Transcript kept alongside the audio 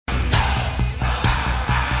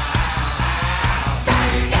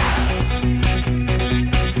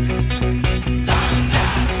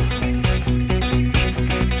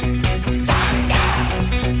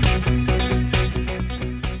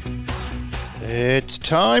It's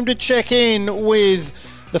time to check in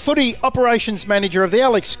with the footy operations manager of the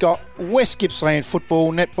Alex Scott West Gippsland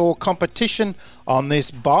football netball competition on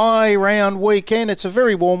this bye-round weekend. It's a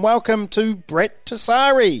very warm welcome to Brett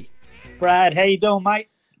Tessari. Brad, how you doing, mate?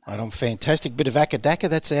 Mate, I'm fantastic. Bit of Akadaka,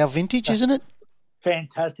 that's our vintage, isn't it?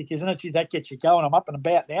 Fantastic, isn't it? Geez, that gets you going. I'm up and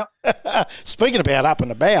about now. Speaking about up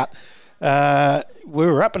and about, we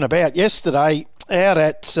were up and about yesterday out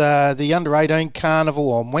at the Under-18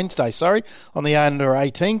 Carnival on Wednesday, on the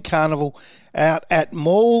Under-18 Carnival out at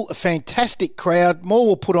Morwell. A fantastic crowd.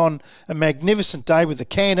 Morwell put on a magnificent day with the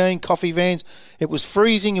canteen, coffee vans. It was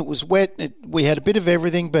freezing, it was wet, we had a bit of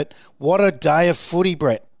everything, but what a day of footy,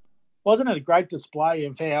 Brett. Wasn't it a great display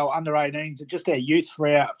of our Under-18s and just our youth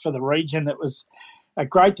for the region? It was a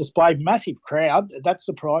great display, massive crowd. That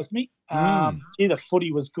surprised me. The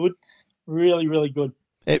footy was good, really, really good.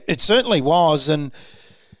 It certainly was, and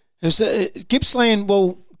it was, Gippsland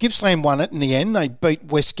won it in the end. They beat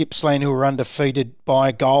West Gippsland, who were undefeated, by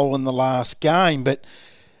a goal in the last game. But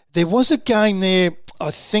there was a game there,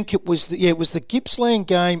 I think it was the Gippsland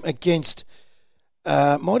game against,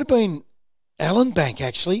 might have been Ellinbank,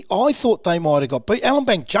 actually. I thought they might have got beat.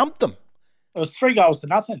 Ellinbank jumped them. It was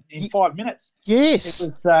 3-0 in 5 minutes. Yes. It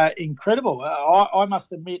was incredible. I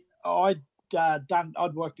must admit, I'd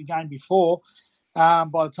worked the game before. By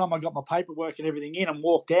the time I got my paperwork and everything in and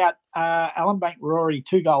walked out, Ellinbank were already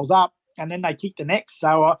 2 goals up, and then they kicked the next.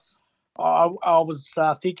 So I was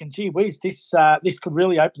thinking, gee whiz, this could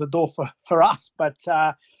really open the door for us. But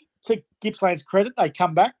to Gippsland's credit, they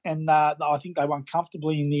come back, and I think they won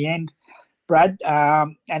comfortably in the end, Brad,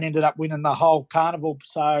 and ended up winning the whole carnival.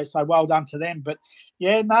 So well done to them. But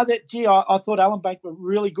yeah, I thought Ellinbank were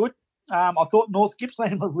really good. I thought North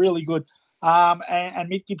Gippsland were really good. And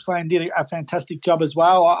Mid Gippsland did a fantastic job as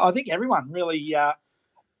well. I think everyone really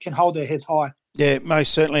can hold their heads high. Yeah,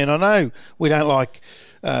 most certainly. And I know we don't like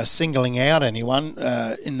singling out anyone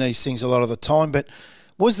in these things a lot of the time, but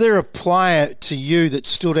was there a player to you that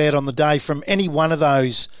stood out on the day from any one of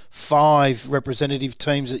those 5 representative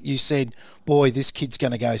teams that you said, boy, this kid's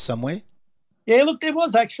going to go somewhere? Yeah, look, there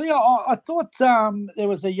was actually. I thought there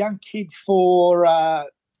was a young kid for, I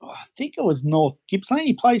think it was North Gippsland.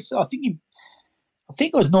 He plays, I think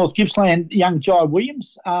it was North Gippsland, young Jai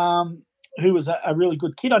Williams, who was a really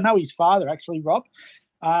good kid. I know his father, actually, Rob.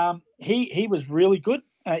 He was really good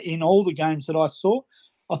in all the games that I saw.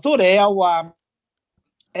 I thought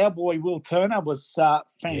our boy Will Turner was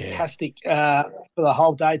fantastic for the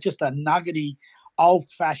whole day. Just a nuggety,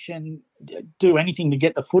 old-fashioned, do anything to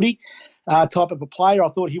get the footy type of a player. I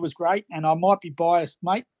thought he was great, and I might be biased,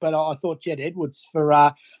 mate, but I thought Jed Edwards for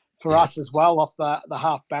us as well off the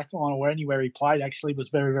half-back line or anywhere he played actually was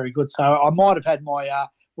very, very good. So I might have had my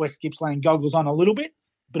West Gippsland goggles on a little bit,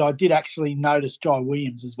 but I did actually notice Jai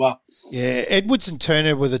Williams as well. Yeah, Edwards and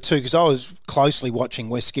Turner were the two, because I was closely watching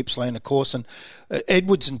West Gippsland, of course, and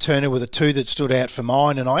Edwards and Turner were the two that stood out for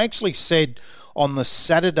mine. And I actually said on the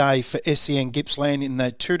Saturday for SEN Gippsland in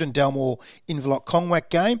the Tooradin Delmore Inverloch Congwack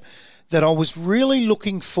game that I was really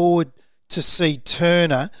looking forward to see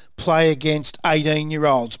Turner play against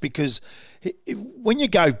 18-year-olds, because when you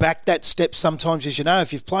go back that step, sometimes, as you know,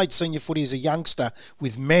 if you've played senior footy as a youngster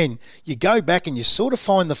with men, you go back and you sort of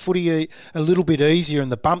find the footy a little bit easier and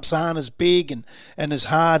the bumps aren't as big and as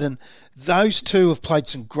hard. And those two have played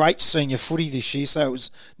some great senior footy this year, so it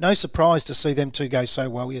was no surprise to see them two go so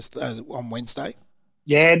well on Wednesday.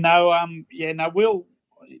 Will,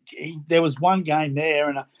 there was one game there,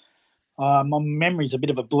 and my memory's a bit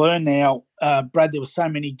of a blur now, Brad. There were so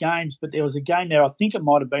many games, but there was a game there, I think it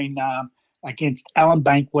might have been against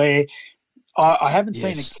Ellinbank, where I haven't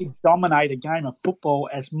seen a kid dominate a game of football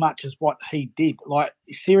as much as what he did. Like,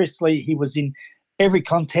 seriously, he was in every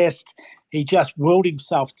contest. He just willed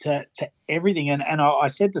himself to everything. And I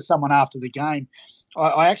said to someone after the game,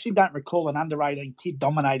 I actually don't recall an under-18 kid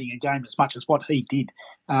dominating a game as much as what he did.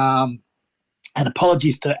 And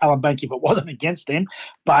apologies to Ellinbank if it wasn't against them,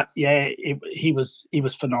 but yeah, he was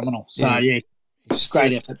phenomenal. So yeah,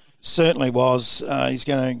 great effort. Certainly was. He's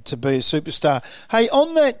going to be a superstar. Hey,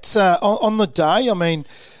 on that on the day, I mean,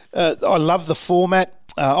 I love the format.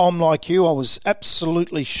 I'm like you. I was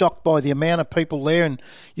absolutely shocked by the amount of people there, and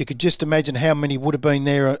you could just imagine how many would have been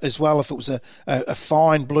there as well if it was a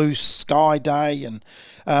fine blue sky day. And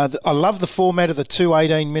I love the format of the 2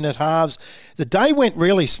 18-minute halves. The day went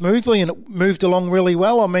really smoothly and it moved along really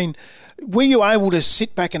well. I mean, were you able to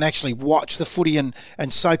sit back and actually watch the footy and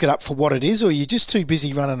soak it up for what it is, or are you just too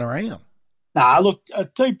busy running around? Nah, look,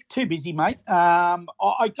 too busy, mate.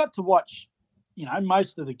 I got to watch,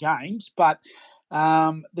 most of the games, but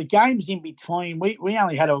The games in between, we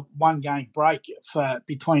only had a 1-game break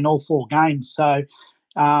between all 4 games. So,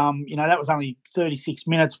 that was only 36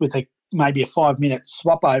 minutes with maybe a 5-minute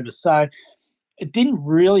swap over. So it didn't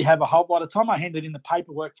really have a whole. By the time I handed in the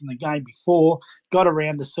paperwork from the game before, got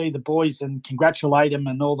around to see the boys and congratulate them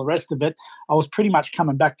and all the rest of it, I was pretty much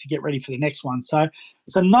coming back to get ready for the next one. So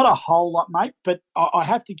not a whole lot, mate, but I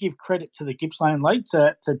have to give credit to the Gippsland League,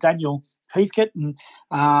 to Daniel Heathcote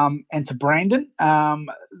and to Brandon,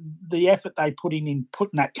 the effort they put in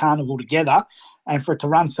putting that carnival together, and for it to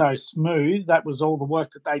run so smooth. That was all the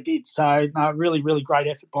work that they did. So really, really great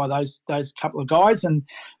effort by those couple of guys, and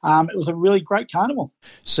it was a really great carnival.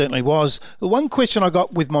 Certainly was. The one question I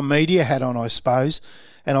got with my media hat on, I suppose,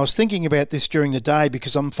 and I was thinking about this during the day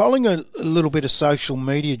because I'm following a little bit of social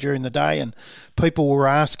media during the day, and people were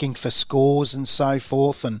asking for scores and so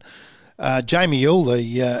forth. And Jamie Hill,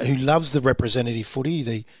 who loves the representative footy,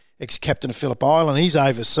 the ex-captain of Phillip Island, he's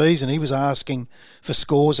overseas, and he was asking for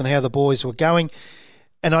scores and how the boys were going.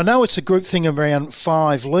 And I know it's a group thing around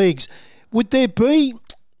 5 leagues. Would there be,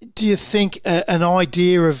 do you think, an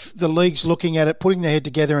idea of the leagues looking at it, putting their head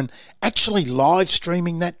together and actually live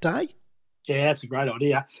streaming that day? Yeah, that's a great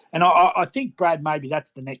idea. And I think, Brad, maybe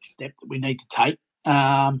that's the next step that we need to take,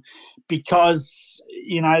 because,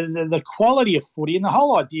 the quality of footy and the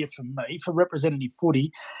whole idea for me, for representative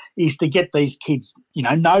footy, is to get these kids,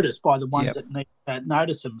 noticed by the ones that need to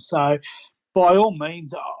notice them. So by all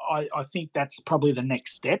means, I think that's probably the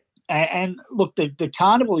next step. And look, the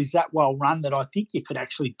carnival is that well run that I think you could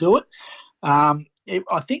actually do it.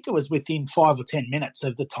 I think it was within 5 or 10 minutes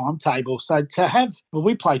of the timetable. So to have,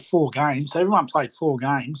 we played 4 games, so everyone played 4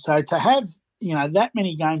 games. So to have, that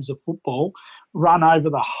many games of football run over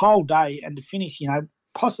the whole day and to finish,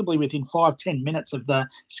 possibly within 5-10 minutes of the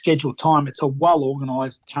scheduled time, it's a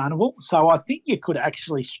well-organised carnival. So I think you could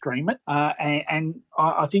actually stream it, and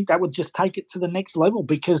I think that would just take it to the next level,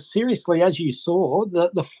 because seriously, as you saw,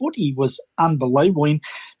 the footy was unbelievable. In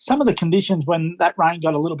some of the conditions, when that rain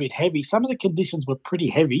got a little bit heavy, some of the conditions were pretty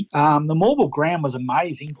heavy. The Morwell ground was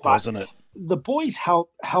amazing. Wasn't it? The boys held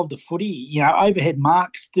the footy, overhead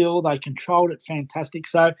marks still. They controlled it fantastic.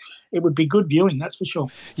 So it would be good viewing, that's for sure.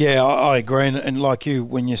 Yeah, I agree. And like you,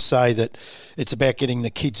 when you say that it's about getting the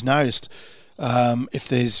kids noticed, if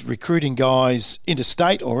there's recruiting guys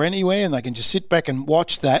interstate or anywhere and they can just sit back and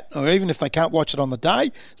watch that, or even if they can't watch it on the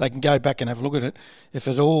day, they can go back and have a look at it. If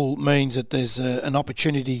it all means that there's an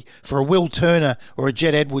opportunity for a Will Turner or a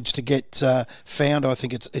Jet Edwards to get found, I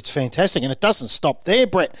think it's fantastic. And it doesn't stop there,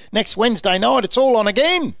 Brett. Next Wednesday night, it's all on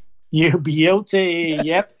again. You'll be guilty,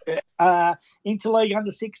 yep. Interleague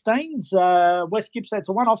under 16s, West Gippsland. It's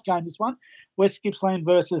a one-off game, this one. West Gippsland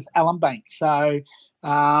versus Ellinbank. So,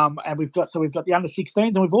 and we've got the under 16s,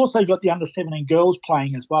 and we've also got the under 17 girls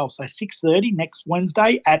playing as well. So 6:30 next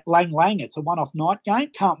Wednesday at Lang Lang. It's a one-off night game.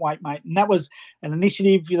 Can't wait, mate. And that was an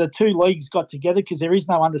initiative the 2 leagues got together, because there is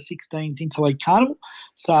no under 16s Interleague carnival.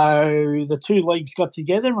 So the 2 leagues got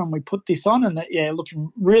together and we put this on, and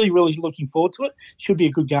really looking forward to it. Should be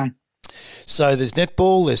a good game. So there's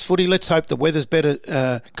netball, there's footy. Let's hope the weather's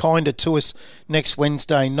better, kinder to us next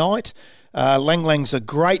Wednesday night. Lang Lang's a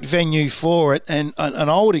great venue for it, and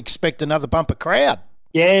I would expect another bumper crowd.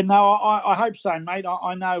 Yeah, no, I hope so, mate.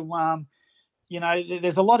 I know,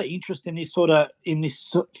 there's a lot of interest in this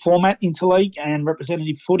format, Interleague and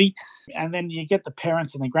representative footy, and then you get the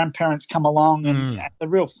parents and the grandparents come along, and the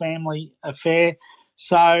real family affair.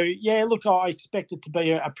 So, yeah, look, I expect it to be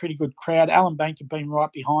a pretty good crowd. Ellinbank have been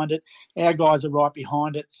right behind it. Our guys are right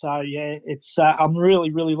behind it. So, yeah, it's I'm really,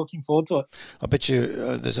 really looking forward to it. I bet you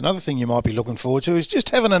there's another thing you might be looking forward to is just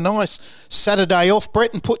having a nice Saturday off,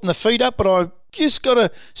 Brett, and putting the feet up. But I've just got a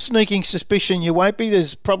sneaking suspicion you won't be.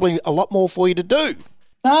 There's probably a lot more for you to do.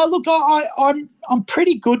 No, look, I'm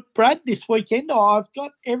pretty good, Brad, this weekend. I've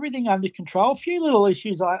got everything under control. A few little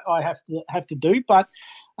issues I have to do, but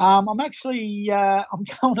I'm actually I'm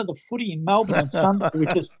going to the footy in Melbourne on Sunday,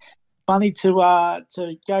 which is funny to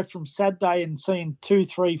go from Saturday and seeing 2,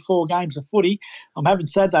 3, 4 games of footy. I'm having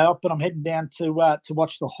Saturday off, but I'm heading down to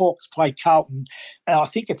watch the Hawks play Carlton. I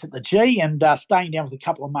think it's at the G, and staying down with a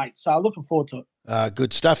couple of mates. So looking forward to it.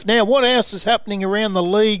 Good stuff. Now, what else is happening around the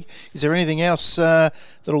league? Is there anything else that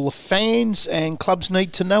all the fans and clubs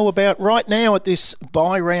need to know about right now at this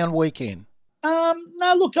bye-round weekend?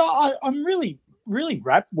 No, look, I'm really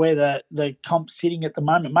wrapped where the comp's sitting at the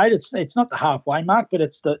moment, mate. It's not the halfway mark, but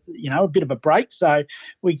it's a bit of a break. So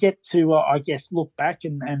we get to, I guess, look back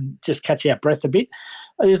and just catch our breath a bit.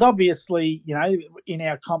 There's obviously, in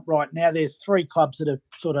our comp right now, there's 3 clubs that have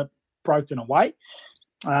sort of broken away,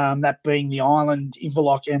 that being the Island,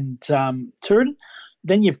 Inverloch and Turin.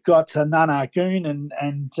 Then you've got Nanargoon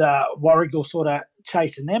and Warrigal sort of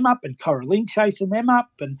chasing them up, and Coralline chasing them up,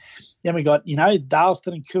 and then we got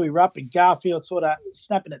Darlston and Cooey-Rupp and Garfield sort of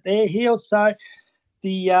snapping at their heels. So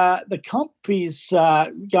the comp is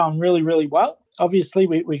going really, really well. Obviously,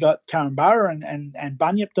 we got Currambara and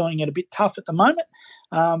Bunyip doing it a bit tough at the moment,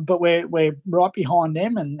 but we're right behind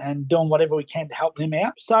them and doing whatever we can to help them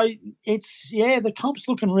out. So the comp's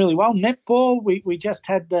looking really well. Netball, we just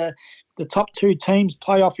had the top two teams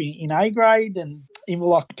play off in A grade, and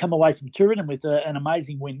Inverloch come away from Turin with an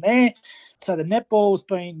amazing win there. So the netball's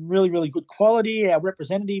been really, really good quality. Our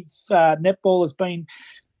representative netball has been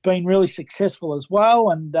really successful as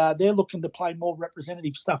well, and they're looking to play more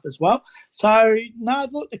representative stuff as well. So, no,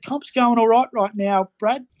 look, the comp's going all right now,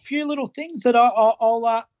 Brad. A few little things that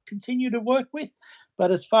I'll continue to work with. But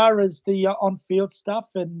as far as the on-field stuff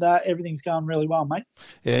and everything's going really well, mate.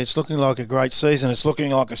 Yeah, it's looking like a great season. It's looking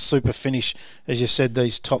like a super finish, as you said,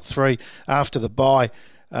 these top three. After the bye,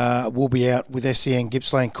 we'll be out with SEN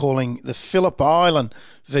Gippsland calling the Phillip Island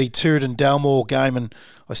v Tooradin Dalmore game. And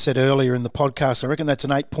I said earlier in the podcast, I reckon that's an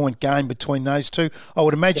 8-point game between those two. I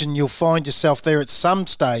would imagine you'll find yourself there at some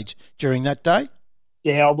stage during that day.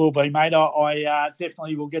 Yeah, I will be, mate. I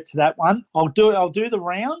definitely will get to that one. I'll do the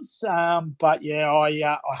rounds, but yeah,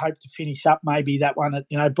 I hope to finish up maybe that one at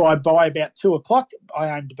by about 2:00.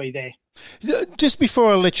 I aim to be there. Just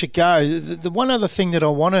before I let you go, the one other thing that I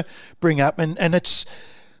want to bring up, and it's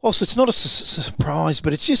also it's not a surprise,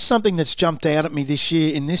 but it's just something that's jumped out at me this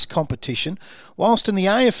year in this competition. Whilst in the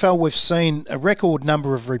AFL we've seen a record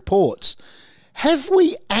number of reports, have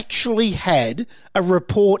we actually had a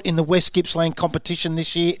report in the West Gippsland competition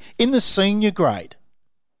this year in the senior grade?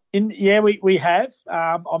 We have.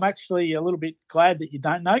 I'm actually a little bit glad that you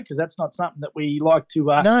don't know, because that's not something that we like to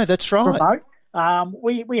no, that's right. promote.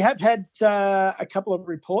 We have had a couple of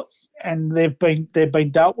reports, and they've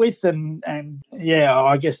been dealt with, and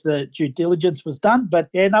I guess the due diligence was done. But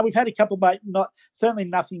we've had a couple, but certainly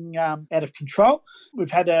nothing out of control.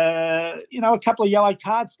 We've had a couple of yellow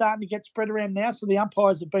cards starting to get spread around now, so the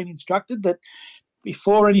umpires have been instructed that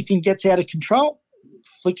before anything gets out of control,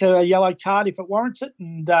 flick a yellow card if it warrants it,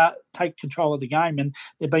 and take control of the game. And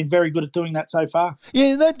they've been very good at doing that so far.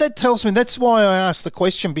 Yeah, that tells me. That's why I asked the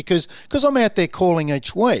question, because I'm out there calling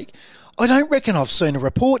each week. I don't reckon I've seen a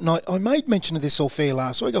report, and I made mention of this off air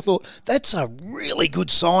last week. I thought, that's a really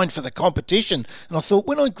good sign for the competition. And I thought,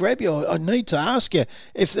 when I grab you, I need to ask you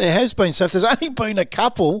if there has been. So if there's only been a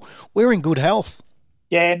couple, we're in good health.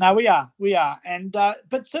 Yeah, no, we are. And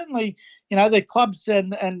but certainly, the clubs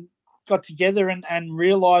and got together and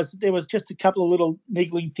realised that there was just a couple of little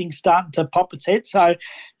niggling things starting to pop its head. So,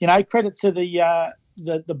 credit to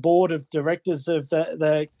the board of directors of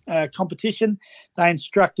the competition. They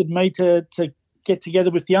instructed me to get together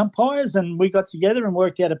with the umpires, and we got together and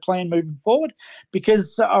worked out a plan moving forward,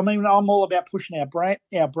 because, I'm all about pushing our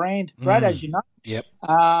brand, Brad, as you know. Yep.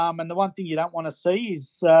 And the one thing you don't want to see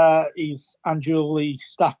is unduly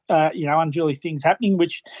things happening,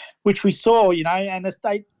 which we saw, and as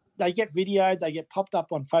they get videoed, they get popped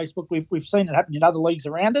up on Facebook. We've seen it happen in other leagues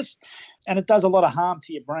around us, and it does a lot of harm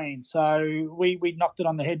to your brand. So we knocked it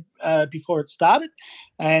on the head before it started,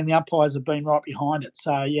 and the umpires have been right behind it.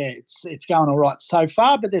 So yeah, it's going all right so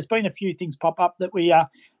far, but there's been a few things pop up that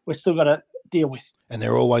we're still got to deal with. And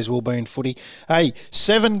there always will be in footy. Hey,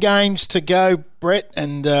 7 games to go, Brett,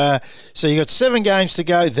 and so you got 7 games to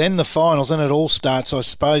go, then the finals, and it all starts, I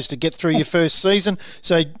suppose, to get through your first season.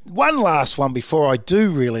 So one last one before I do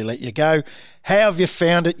really let you go. How have you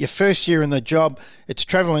found it? Your first year in the job, it's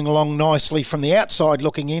travelling along nicely from the outside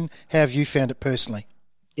looking in. How have you found it personally?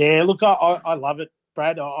 Yeah, look, I love it,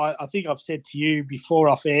 Brad. I think I've said to you before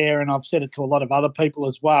off air, and I've said it to a lot of other people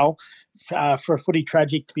as well, for a footy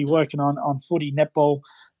tragic to be working on footy netball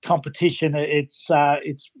competition, it's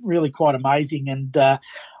really quite amazing. And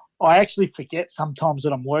I actually forget sometimes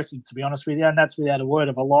that I'm working, to be honest with you, and that's without a word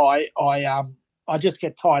of a lie. I just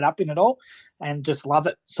get tied up in it all and just love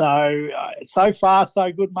it. So far,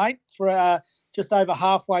 so good, mate. For just over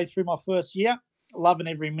halfway through my first year, loving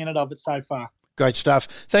every minute of it so far. Great stuff.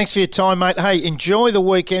 Thanks for your time, mate. Hey, enjoy the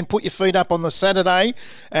weekend. Put your feet up on the Saturday.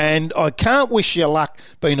 And I can't wish you luck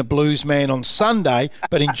being a Blues man on Sunday,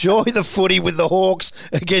 but enjoy the footy with the Hawks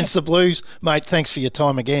against the Blues. Mate, thanks for your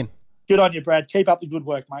time again. Good on you, Brad. Keep up the good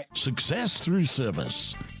work, mate. Success through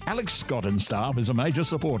service. Alex Scott and staff is a major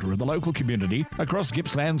supporter of the local community across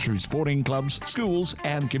Gippsland through sporting clubs, schools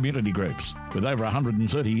and community groups. With over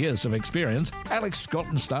 130 years of experience, Alex Scott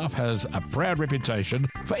and staff has a proud reputation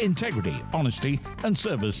for integrity, honesty and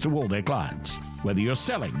service to all their clients. Whether you're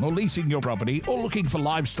selling or leasing your property or looking for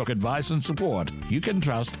livestock advice and support, you can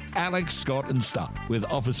trust Alex Scott and Stubb with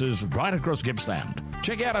offices right across Gippsland.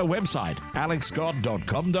 Check out our website,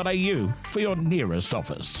 alexscott.com.au, for your nearest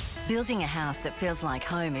office. Building a house that feels like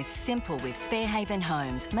home is simple with Fairhaven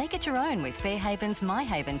Homes. Make it your own with Fairhaven's My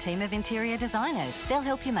Haven team of interior designers. They'll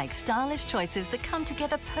help you make stylish choices that come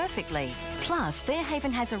together perfectly. Plus,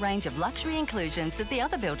 Fairhaven has a range of luxury inclusions that the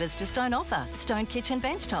other builders just don't offer. Stone kitchen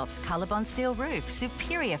bench tops, Colorbond steel roof,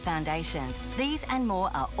 superior foundations. These and more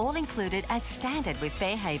are all included as standard with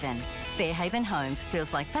Fairhaven. Fairhaven Homes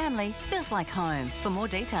feels like family, feels like home. For more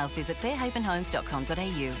details, visit fairhavenhomes.com.au.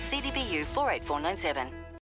 CDBU 48497.